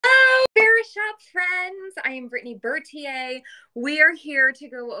up, friends? I am Brittany Berthier. We are here to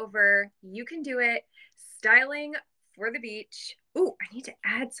go over You Can Do It, styling for the beach. Ooh, I need to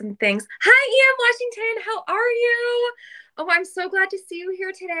add some things. Hi, Ian Washington. How are you? Oh, I'm so glad to see you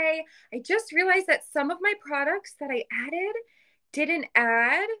here today. I just realized that some of my products that I added didn't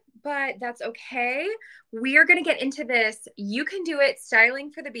add, but that's okay. We are going to get into this You Can Do It styling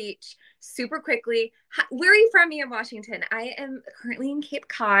for the beach super quickly. Where are you from, Ian Washington? I am currently in Cape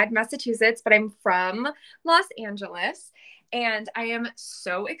Cod, Massachusetts, but I'm from Los Angeles. And I am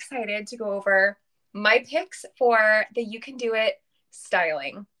so excited to go over my picks for the You Can Do It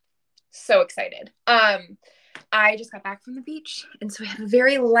styling. So excited. I just got back from the beach, and so I have a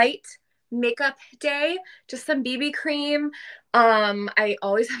very light makeup day, just some BB cream. I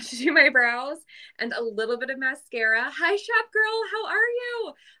always have to do my brows and a little bit of mascara. Hi, shop girl. How are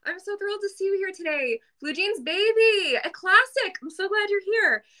you? I'm so thrilled to see you here today. Blue Jeans Baby, a classic. I'm so glad you're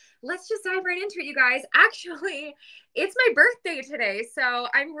here. Let's just dive right into it, you guys. Actually, it's my birthday today, so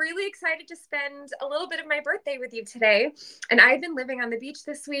I'm really excited to spend a little bit of my birthday with you today. And I've been living on the beach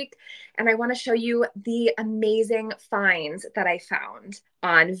this week, and I want to show you the amazing finds that I found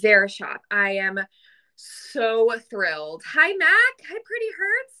on Verishop. I am so thrilled. Hi, Mac. Hi, Pretty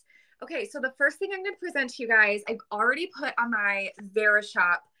Hurts. Okay, so the first thing I'm going to present to you guys, I've already put on my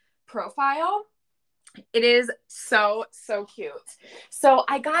Verishop profile. It is so, so cute. So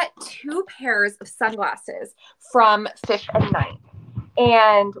I got 2 pairs of sunglasses from Fifth and Ninth.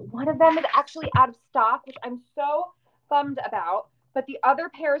 And one of them is actually out of stock, which I'm so bummed about. But the other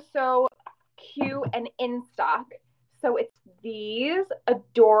pair is so cute and in stock. So it's these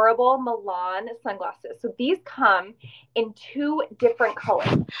adorable Milan sunglasses. So these come in 2 different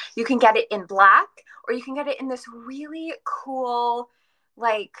colors. You can get it in black, or you can get it in this really cool,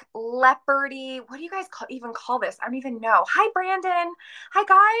 like leopardy. What do you guys even call this? I don't even know. Hi, Brandon. Hi,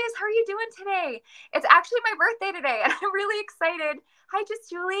 guys. How are you doing today? It's actually my birthday today, and I'm really excited. Hi, just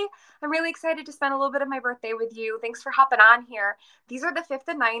Julie. I'm really excited to spend a little bit of my birthday with you. Thanks for hopping on here. These are the Fifth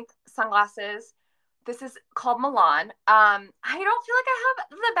and Ninth sunglasses. This is called Milan. I don't feel like I have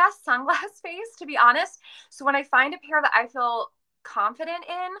the best sunglass face, to be honest. So when I find a pair that I feel confident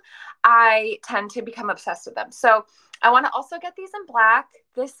in, I tend to become obsessed with them. So I want to also get these in black.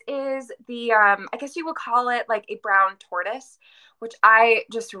 This is the, I guess you would call it like a brown tortoise, which I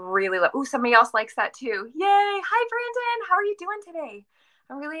just really love. Ooh, somebody else likes that too. Yay. Hi, Brandon. How are you doing today?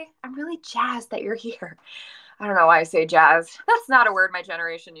 I'm really jazzed that you're here. I don't know why I say jazzed. That's not a word my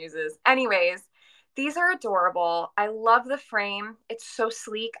generation uses. Anyways, these are adorable. I love the frame. It's so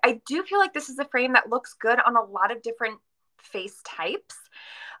sleek. I do feel like this is a frame that looks good on a lot of different face types.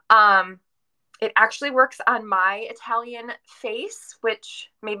 It actually works on my Italian face,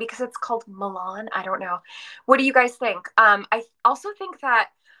 which maybe because it's called Milan, I don't know. What do you guys think? I also think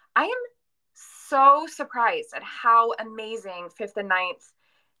that I am so surprised at how amazing Fifth and Ninth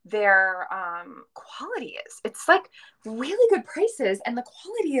their quality is. It's like really good prices, and the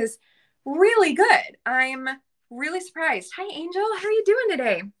quality is really good. I'm really surprised. Hi, Angel. How are you doing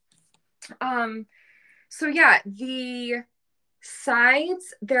today? So yeah, the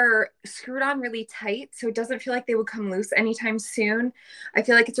sides, they're screwed on really tight, so it doesn't feel like they would come loose anytime soon. I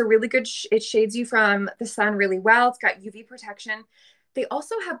feel like it's a really good, it shades you from the sun really well. It's got UV protection. They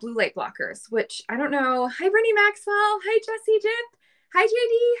also have blue light blockers, which I don't know. Hi, Brittany Maxwell. Hi, Jessie Jip. Hi,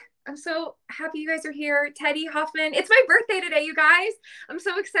 JD. I'm so happy you guys are here. Teddy Hoffman. It's my birthday today, you guys. I'm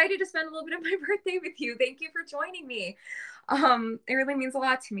so excited to spend a little bit of my birthday with you. Thank you for joining me. It really means a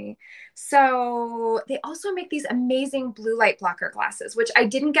lot to me. So they also make these amazing blue light blocker glasses, which I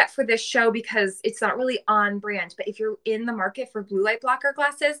didn't get for this show because it's not really on brand. But if you're in the market for blue light blocker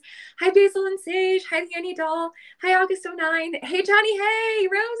glasses, hi Basil and Sage, hi Leonie Doll, hi August09, hey Johnny, hey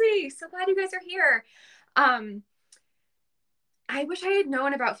Rosie. So glad you guys are here. I wish I had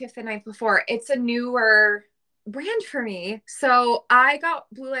known about Fifth and Ninth before. It's a newer brand for me. So I got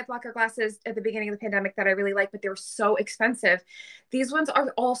blue light blocker glasses at the beginning of the pandemic that I really like, but they were so expensive. These ones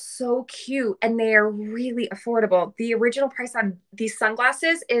are all so cute, and they are really affordable. The original price on these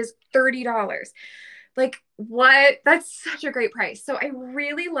sunglasses is $30. Like, what? That's such a great price. So I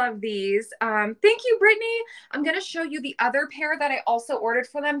really love these. Thank you, Brittany. I'm going to show you the other pair that I also ordered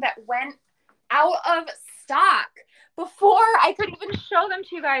for them that went out of stock before I could even show them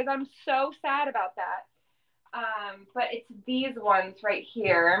to you guys. I'm so sad about that. But it's these ones right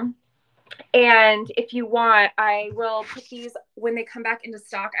here. And if you want, I will put these, when they come back into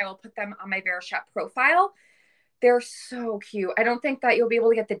stock, I will put them on my Verishop profile. They're so cute. I don't think that you'll be able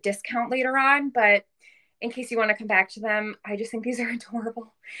to get the discount later on, but in case you want to come back to them. I just think these are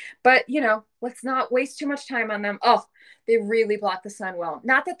adorable. But, you know, let's not waste too much time on them. Oh, they really block the sun well.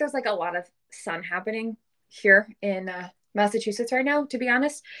 Not that there's like a lot of sun happening here in Massachusetts right now, to be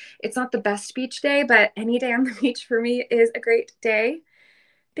honest. It's not the best beach day, but any day on the beach for me is a great day.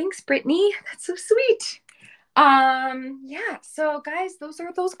 Thanks, Brittany. That's so sweet. Yeah, so guys, those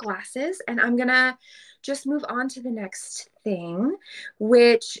are those glasses, and I'm gonna just move on to the next thing,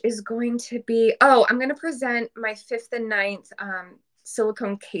 which is going to be, oh, I'm gonna present my 5th and 9th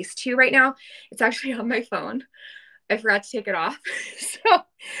silicone case to you right now. It's actually on my phone. I forgot to take it off. So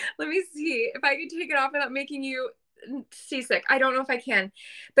let me see if I can take it off without making you seasick. I don't know if I can,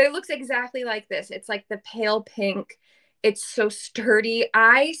 but it looks exactly like this. It's like the pale pink. It's so sturdy.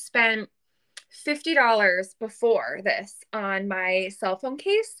 I spent $50 before this on my cell phone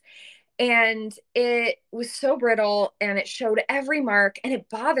case, and it was so brittle and it showed every mark and it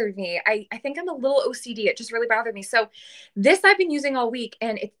bothered me. I think I'm a little OCD. It just really bothered me. So this I've been using all week,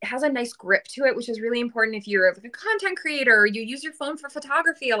 and it has a nice grip to it, which is really important if you're like a content creator or you use your phone for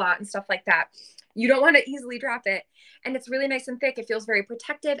photography a lot and stuff like that. You don't want to easily drop it. And it's really nice and thick. It feels very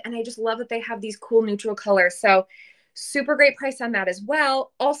protective. And I just love that they have these cool neutral colors. So super great price on that as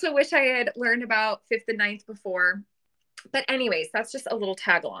well. Also wish I had learned about 5th and 9th before. But anyways, that's just a little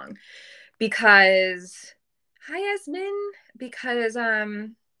tag along because, hi Yasmin, because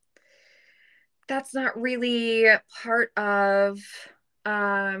that's not really part of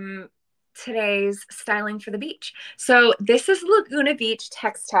today's styling for the beach. So this is Laguna Beach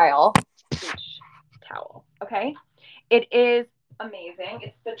textile beach towel, okay? It is amazing.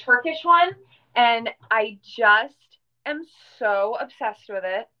 It's the Turkish one, and I just am so obsessed with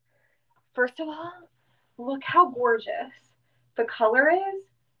it. First of all, look how gorgeous the color is.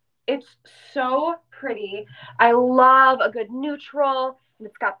 It's so pretty. I love a good neutral, and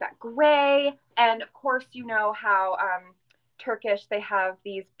it's got that gray. And of course, you know how Turkish, they have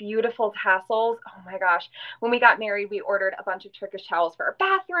these beautiful tassels. Oh my gosh. When we got married, we ordered a bunch of Turkish towels for our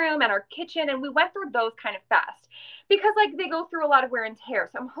bathroom and our kitchen, and we went through those kind of fast because like they go through a lot of wear and tear.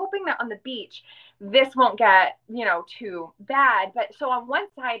 So I'm hoping that on the beach, this won't get, you know, too bad. But so on one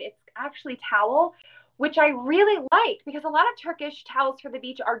side, it's actually towel, which I really like because a lot of Turkish towels for the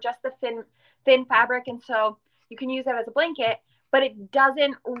beach are just the thin fabric. And so you can use that as a blanket, but it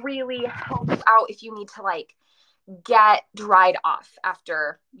doesn't really help you out if you need to like get dried off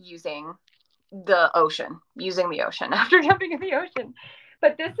after using the ocean after jumping in the ocean.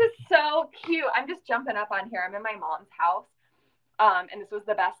 But this is so cute. I'm just jumping up on here. I'm in my mom's house. And this was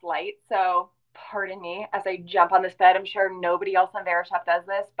the best light. So pardon me as I jump on this bed. I'm sure nobody else on Verishop does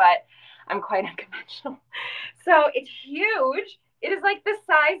this, but I'm quite unconventional. So it's huge. It is like the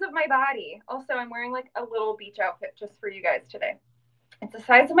size of my body. Also, I'm wearing like a little beach outfit just for you guys today. It's the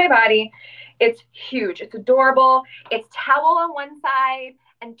size of my body. It's huge. It's adorable. It's towel on one side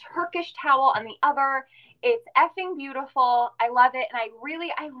and Turkish towel on the other. It's effing beautiful. I love it. And I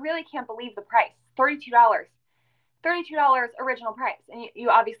really can't believe the price. $32. $32 original price. And you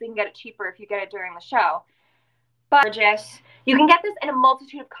obviously can get it cheaper if you get it during the show. But gorgeous. You can get this in a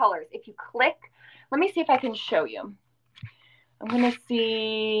multitude of colors. If you click, let me see if I can show you. I'm going to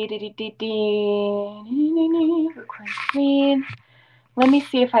see. Record screen. Let me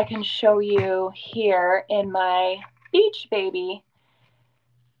see if I can show you here in my Beach Baby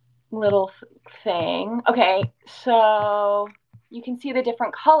little thing. Okay, so you can see the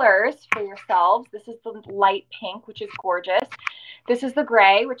different colors for yourselves. This is the light pink, which is gorgeous. This is the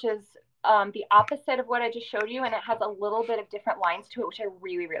gray, which is the opposite of what I just showed you, and it has a little bit of different lines to it, which I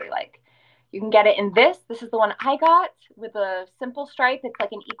really like. You can get it in this. This is the one I got with a simple stripe. It's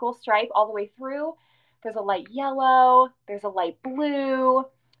like an equal stripe all the way through. There's a light yellow. There's a light blue.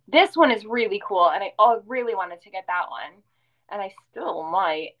 This one is really cool, and I really wanted to get that one, and I still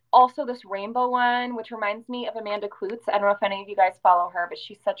might. Also, this rainbow one, which reminds me of Amanda Klutz. I don't know if any of you guys follow her, but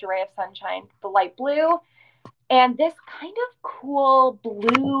she's such a ray of sunshine. The light blue, and this kind of cool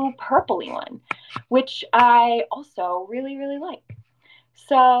blue purpley one, which I also really like.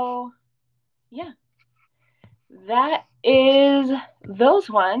 So yeah, that is those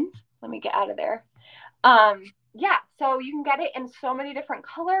ones. Let me get out of there. Yeah, so you can get it in so many different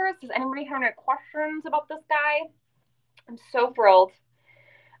colors. Does anybody have any questions about this guy? I'm so thrilled.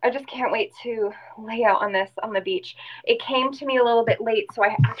 I just can't wait to lay out on this on the beach. It came to me a little bit late, so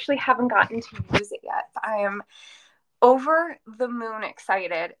I actually haven't gotten to use it yet. I am over the moon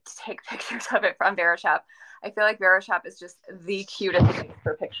excited to take pictures of it from Verishop. I feel like Verishop is just the cutest place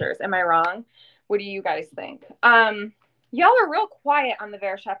for pictures. Am I wrong? What do you guys think? Y'all are real quiet on the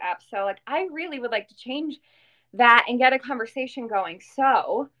Verishop app, so like I really would like to change that and get a conversation going.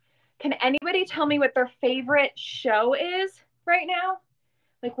 So Can anybody tell me what their favorite show is right now?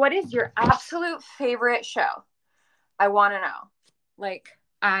 Like, what is your absolute favorite show? I want to know. Like,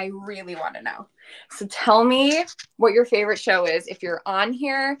 I really want to know. So tell me what your favorite show is if you're on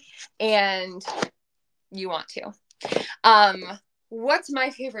here and you want to. What's my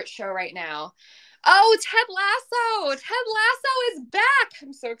favorite show right now? Oh, Ted Lasso. Ted Lasso is back.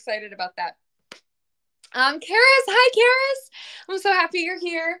 I'm so excited about that. Karis, hi Karis. I'm so happy you're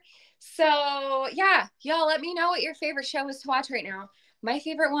here. So yeah, y'all let me know what your favorite show is to watch right now. My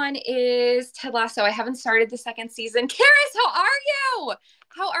favorite one is Ted Lasso. I haven't started the second season. Karis, how are you?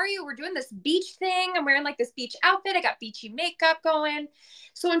 How are you? We're doing this beach thing. I'm wearing like this beach outfit. I got beachy makeup going.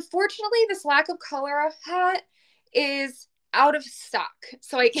 So unfortunately, this lack of color hat is out of stock.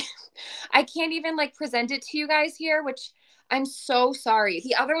 So I can't even like present it to you guys here, which I'm so sorry.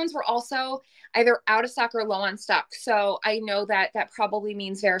 The other ones were also either out of stock or low on stock. So I know that probably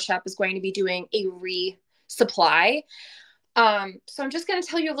means Verishop is going to be doing a resupply. So I'm just going to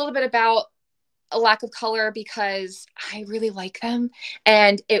tell you a little bit about a lack of color because I really like them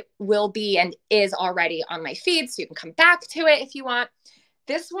and it will be and is already on my feed. So you can come back to it if you want.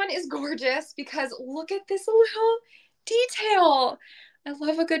 This one is gorgeous because look at this little detail. I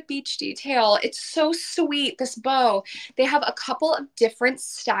love a good beach detail. It's so sweet, this bow. They have a couple of different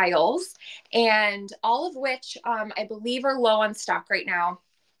styles and all of which I believe are low on stock right now.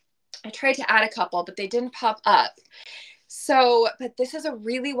 I tried to add a couple, but they didn't pop up. So, but this is a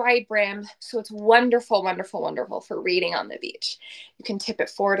really wide brim, so it's wonderful, wonderful, wonderful for reading on the beach. You can tip it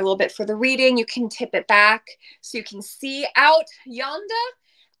forward a little bit for the reading. You can tip it back so you can see out yonder.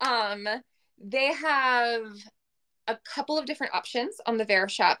 They have a couple of different options on the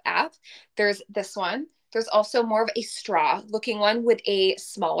Verishop app. There's this one. There's also more of a straw looking one with a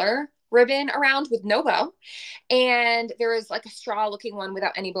smaller ribbon around with no bow. And there is like a straw looking one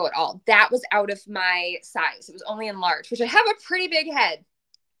without any bow at all. That was out of my size. It was only in large, which I have a pretty big head.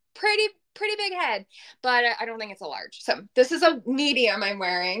 Pretty big head, but I don't think it's a large. So this is a medium I'm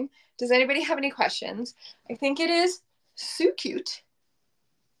wearing. Does anybody have any questions? I think it is so cute.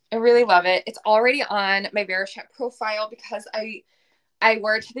 I really love it. It's already on my Verishop profile because I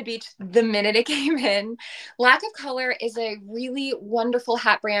wore it to the beach the minute it came in. Lack of Color is a really wonderful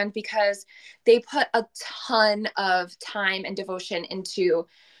hat brand because they put a ton of time and devotion into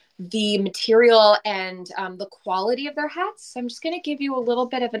the material and the quality of their hats. So I'm just going to give you a little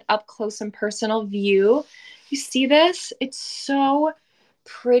bit of an up close and personal view. You see this? It's so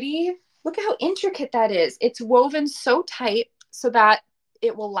pretty. Look at how intricate that is. It's woven so tight so that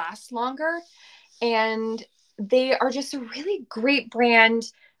it will last longer. And they are just a really great brand.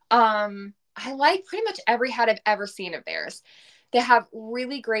 I like pretty much every hat I've ever seen of theirs. They have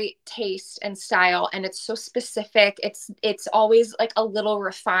really great taste and style, and it's so specific. It's always like a little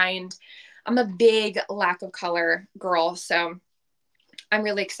refined. I'm a big Lack of Color girl, so I'm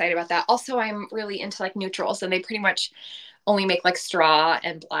really excited about that. Also, I'm really into like neutrals, and they pretty much only make like straw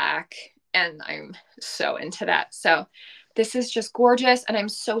and black, and I'm so into that. So this is just gorgeous, and I'm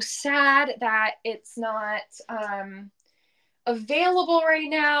so sad that it's not available right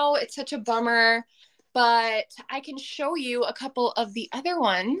now. It's such a bummer, but I can show you a couple of the other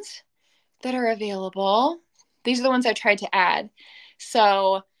ones that are available. These are the ones I tried to add.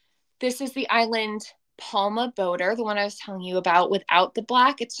 So this is the Island Palma Boater, the one I was telling you about without the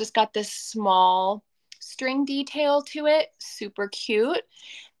black. It's just got this small string detail to it. Super cute.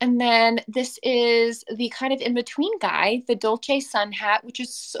 And then this is the kind of in-between guy, the Dolce Sun hat, which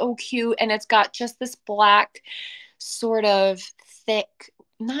is so cute. And it's got just this black sort of thick,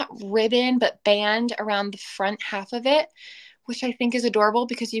 not ribbon, but band around the front half of it, which I think is adorable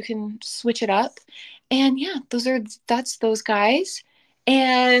because you can switch it up. And yeah, that's those guys.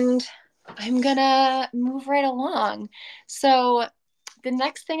 And I'm gonna move right along. So the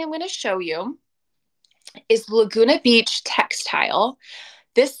next thing I'm going to show you is Laguna Beach Textile.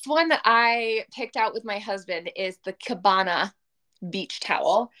 This one that I picked out with my husband is the Cabana beach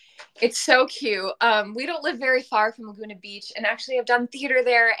towel. It's so cute. We don't live very far from Laguna Beach, and actually I've done theater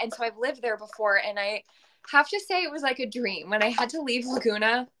there, and so I've lived there before, and I have to say it was like a dream. When I had to leave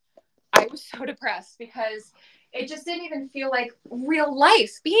Laguna, I was so depressed because it just didn't even feel like real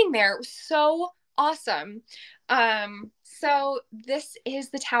life being there. It was so awesome. So this is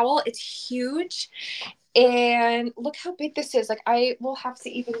the towel. It's huge. And look how big this is. Like, I will have to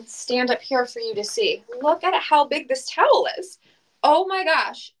even stand up here for you to see. Look at how big this towel is. Oh my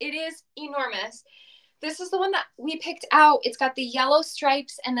gosh, it is enormous. This is the one that we picked out. It's got the yellow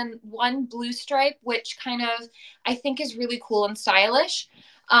stripes and then one blue stripe, which kind of I think is really cool and stylish.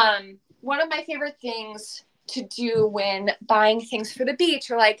 One of my favorite things to do when buying things for the beach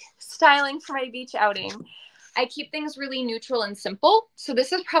or like styling for my beach outing. I keep things really neutral and simple. So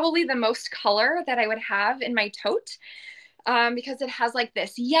this is probably the most color that I would have in my tote, because it has like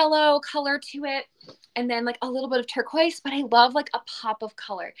this yellow color to it and then like a little bit of turquoise, but I love like a pop of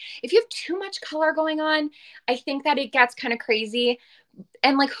color. If you have too much color going on, I think that it gets kind of crazy.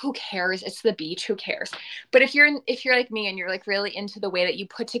 And like, who cares? It's the beach. Who cares? But if you're like me and you're like really into the way that you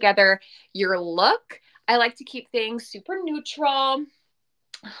put together your look, I like to keep things super neutral.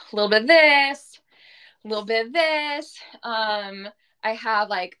 A little bit of this, a little bit of this. I have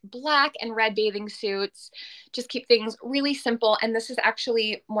like black and red bathing suits. Just keep things really simple. And this is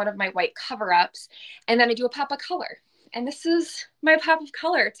actually one of my white cover-ups. And then I do a pop of color. And this is my pop of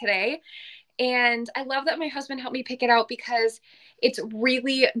color today. And I love that my husband helped me pick it out because it's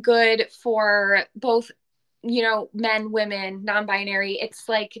really good for both, you know, men, women, non-binary. It's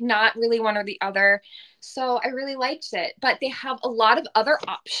like not really one or the other. So I really liked it, but they have a lot of other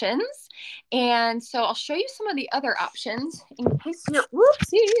options. And so I'll show you some of the other options in case you're,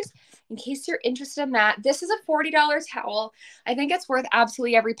 whoopsies, in case you're interested in that. This is a $40 towel. I think it's worth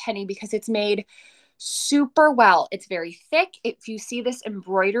absolutely every penny because it's made super well. It's very thick. If you see this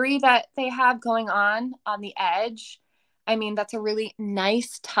embroidery that they have going on the edge, I mean, that's a really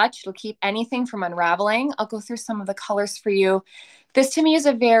nice touch. It'll keep anything from unraveling. I'll go through some of the colors for you. This to me is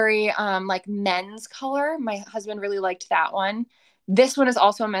a very like men's color. My husband really liked that one. This one is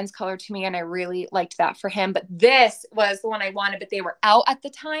also a men's color to me, and I really liked that for him. But this was the one I wanted, but they were out at the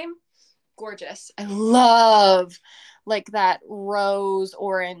time. Gorgeous. I love like that rose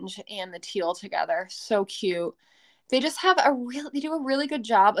orange and the teal together. So cute. They just have they do a really good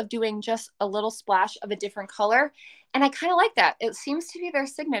job of doing just a little splash of a different color. And I kind of like that. It seems to be their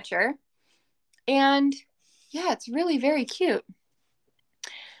signature. And yeah, it's really very cute.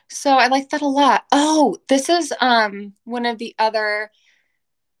 So I like that a lot. Oh, this is one of the other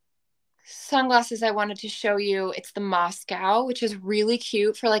sunglasses I wanted to show you. It's the Moscow, which is really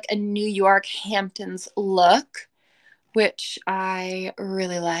cute for like a New York Hamptons look, which I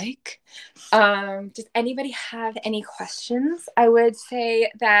really like. Does anybody have any questions? I would say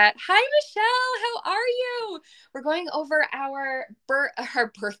that, hi, Michelle, how are you? We're going over our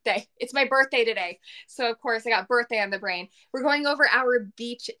birthday. It's my birthday today. So of course I got birthday on the brain. We're going over our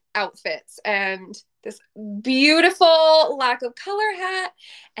beach outfits and this beautiful lack of color hat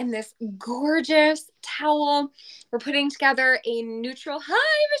and this gorgeous towel. We're putting together a neutral,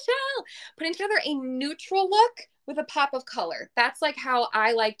 hi, Michelle, putting together a neutral look with a pop of color. That's like how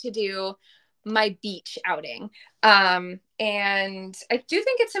I like to do my beach outing. And I do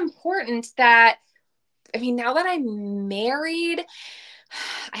think it's important that, I mean, now that I'm married,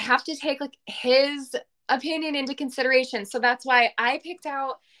 I have to take like his opinion into consideration. So that's why I picked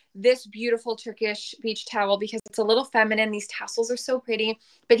out this beautiful Turkish beach towel because it's a little feminine. These tassels are so pretty,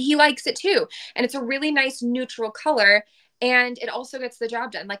 but he likes it too. And it's a really nice neutral color. And it also gets the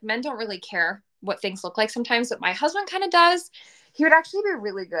job done. Like, men don't really care what things look like sometimes, but my husband kind of does. He would actually be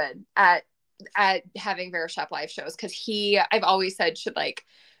really good at having Verishop live shows because I've always said, should like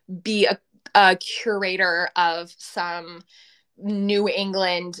be a curator of some New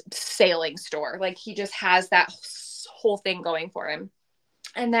England sailing store. Like, he just has that whole thing going for him.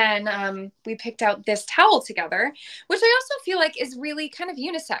 And then we picked out this towel together, which I also feel like is really kind of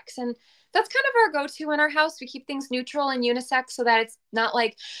unisex. And that's kind of our go-to in our house. We keep things neutral and unisex so that it's not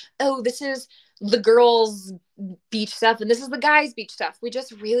like, oh, this is the girls' beach stuff and this is the guys' beach stuff. We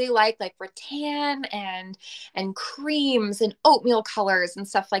just really like rattan and creams and oatmeal colors and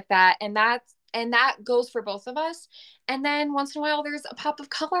stuff like that. And that goes for both of us. And then once in a while there's a pop of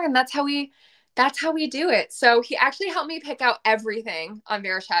color, and that's how we do it. So he actually helped me pick out everything on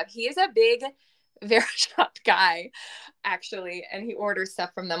Verishop. He is a big Verishop guy, actually, and he orders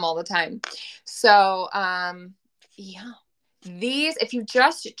stuff from them all the time. So, yeah. These, if you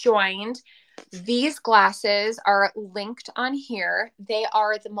just joined, these glasses are linked on here. They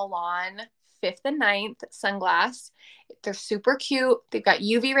are the Milan 5th and 9th sunglass. They're super cute. They've got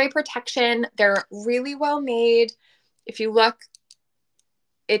UV ray protection. They're really well made. If you look,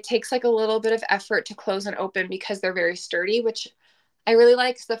 it takes like a little bit of effort to close and open because they're very sturdy, which I really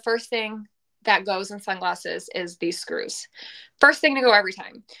like. So the first thing that goes in sunglasses is these screws. First thing to go every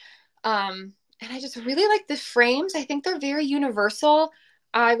time. And I just really like the frames. I think they're very universal.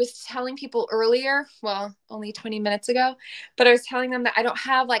 I was telling people earlier, well, only 20 minutes ago, but I was telling them that I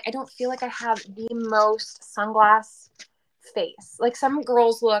don't feel like I have the most sunglass face. Like, some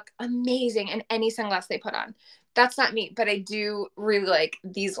girls look amazing in any sunglass they put on. That's not me, but I do really like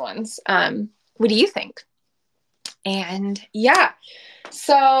these ones. What do you think? And yeah,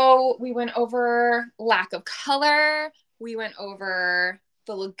 so we went over lack of color. We went over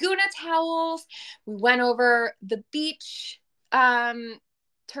the Laguna towels. We went over the beach,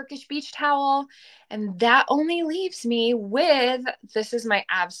 Turkish beach towel. And that only leaves me with, this is my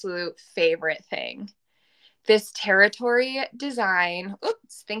absolute favorite thing. This territory design.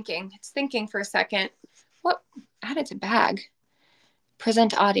 Oops, it's thinking for a second. What? Added to bag.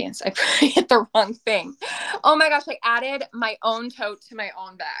 Present audience. I hit the wrong thing. Oh my gosh, I added my own tote to my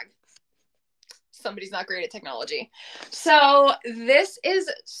own bag. Somebody's not great at technology. So this is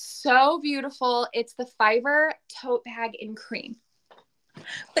so beautiful. It's the Fiverr tote bag in cream.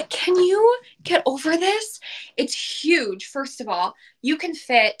 But can you get over this? It's huge. First of all, you can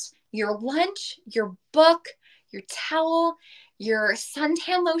fit your lunch, your book, your towel, your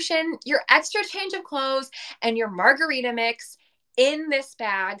suntan lotion, your extra change of clothes, and your margarita mix in this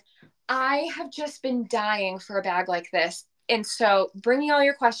bag. I have just been dying for a bag like this. And so bring me all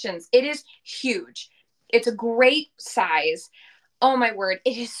your questions. It is huge. It's a great size. Oh my word.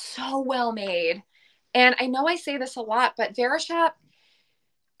 It is so well made. And I know I say this a lot, but Verishop,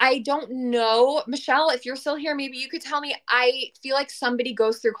 I don't know. Michelle, if you're still here, maybe you could tell me. I feel like somebody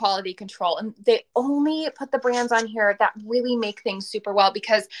goes through quality control and they only put the brands on here that really make things super well,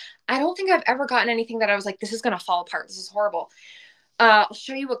 because I don't think I've ever gotten anything that I was like, this is going to fall apart. This is horrible. I'll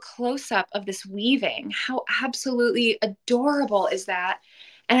show you a close-up of this weaving. How absolutely adorable is that?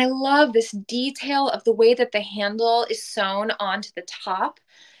 And I love this detail of the way that the handle is sewn onto the top.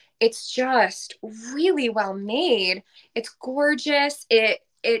 It's just really well made. It's gorgeous.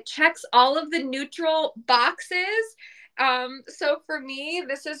 It checks all of the neutral boxes. So for me,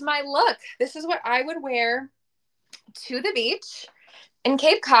 this is my look. This is what I would wear to the beach in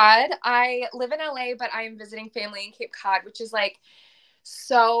Cape Cod. I live in LA, but I am visiting family in Cape Cod, which is like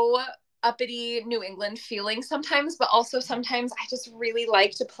so uppity New England feeling sometimes, but also sometimes I just really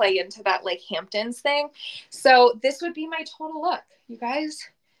like to play into that like Hamptons thing. So this would be my total look, you guys.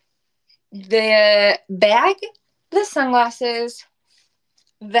 The bag, the sunglasses,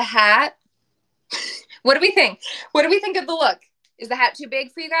 the hat. What do we think? What do we think of the look? Is the hat too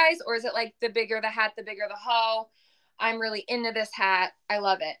big for you guys? Or is it like the bigger the hat, the bigger the hoe? I'm really into this hat. I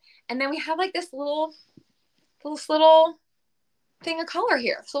love it. And then we have like this little thing of color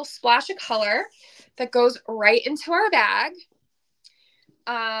here. This little splash of color that goes right into our bag.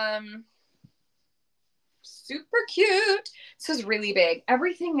 Super cute. This is really big.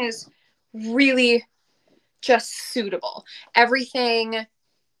 Everything is really just suitable. Everything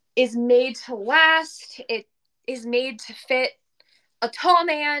is made to last. It is made to fit a tall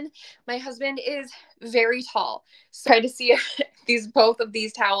man. My husband is very tall. So I tried to see if both of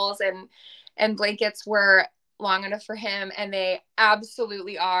these towels and blankets were long enough for him, and they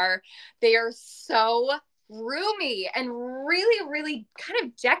absolutely are. They are so roomy and really, really kind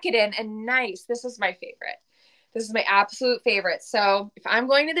of decadent and nice. This is my favorite. This is my absolute favorite. So if I'm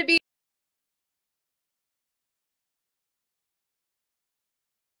going to the beach,